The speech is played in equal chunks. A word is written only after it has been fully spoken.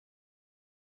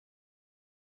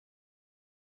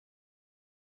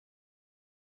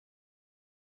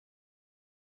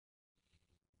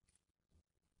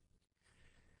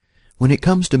When it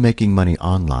comes to making money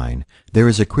online, there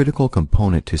is a critical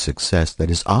component to success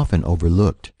that is often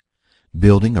overlooked: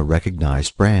 building a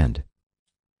recognized brand.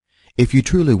 If you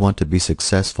truly want to be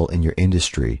successful in your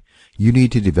industry, you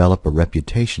need to develop a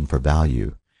reputation for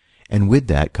value, and with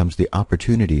that comes the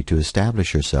opportunity to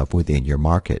establish yourself within your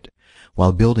market,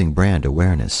 while building brand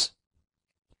awareness.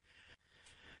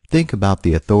 Think about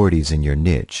the authorities in your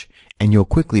niche, and you'll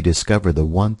quickly discover the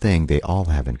one thing they all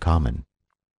have in common.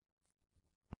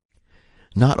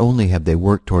 Not only have they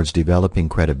worked towards developing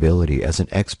credibility as an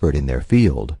expert in their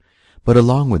field, but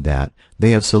along with that,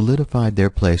 they have solidified their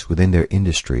place within their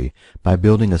industry by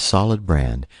building a solid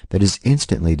brand that is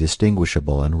instantly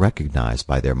distinguishable and recognized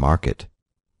by their market.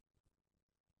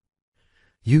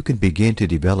 You can begin to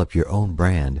develop your own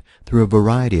brand through a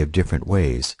variety of different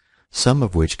ways, some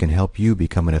of which can help you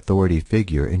become an authority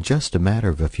figure in just a matter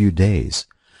of a few days,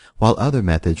 while other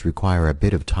methods require a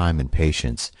bit of time and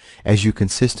patience as you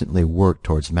consistently work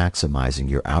towards maximizing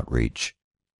your outreach.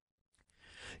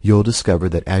 You'll discover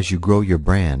that as you grow your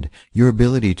brand, your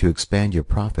ability to expand your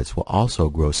profits will also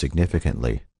grow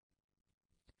significantly.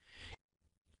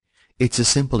 It's a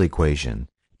simple equation.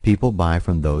 People buy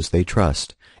from those they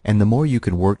trust, and the more you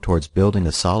can work towards building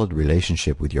a solid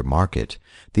relationship with your market,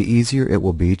 the easier it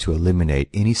will be to eliminate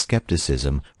any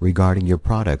skepticism regarding your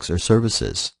products or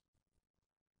services.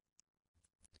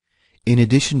 In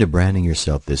addition to branding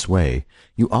yourself this way,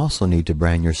 you also need to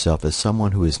brand yourself as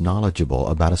someone who is knowledgeable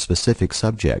about a specific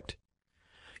subject.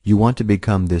 You want to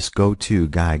become this go-to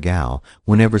guy/gal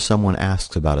whenever someone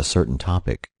asks about a certain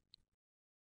topic.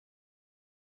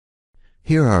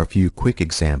 Here are a few quick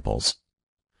examples.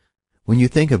 When you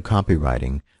think of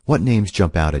copywriting, what names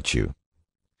jump out at you?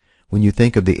 When you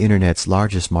think of the Internet's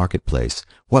largest marketplace,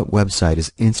 what website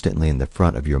is instantly in the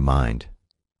front of your mind?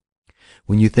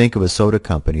 When you think of a soda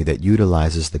company that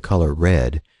utilizes the color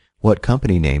red, what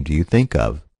company name do you think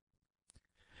of?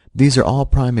 These are all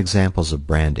prime examples of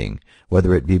branding,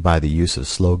 whether it be by the use of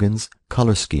slogans,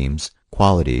 color schemes,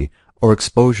 quality, or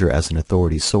exposure as an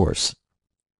authority source.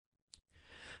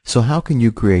 So how can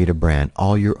you create a brand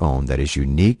all your own that is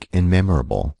unique and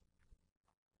memorable?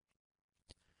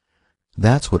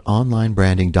 That's what online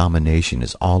branding domination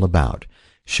is all about,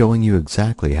 showing you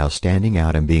exactly how standing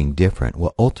out and being different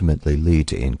will ultimately lead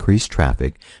to increased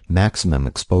traffic, maximum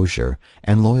exposure,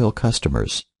 and loyal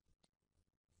customers.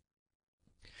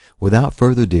 Without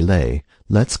further delay,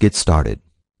 let's get started.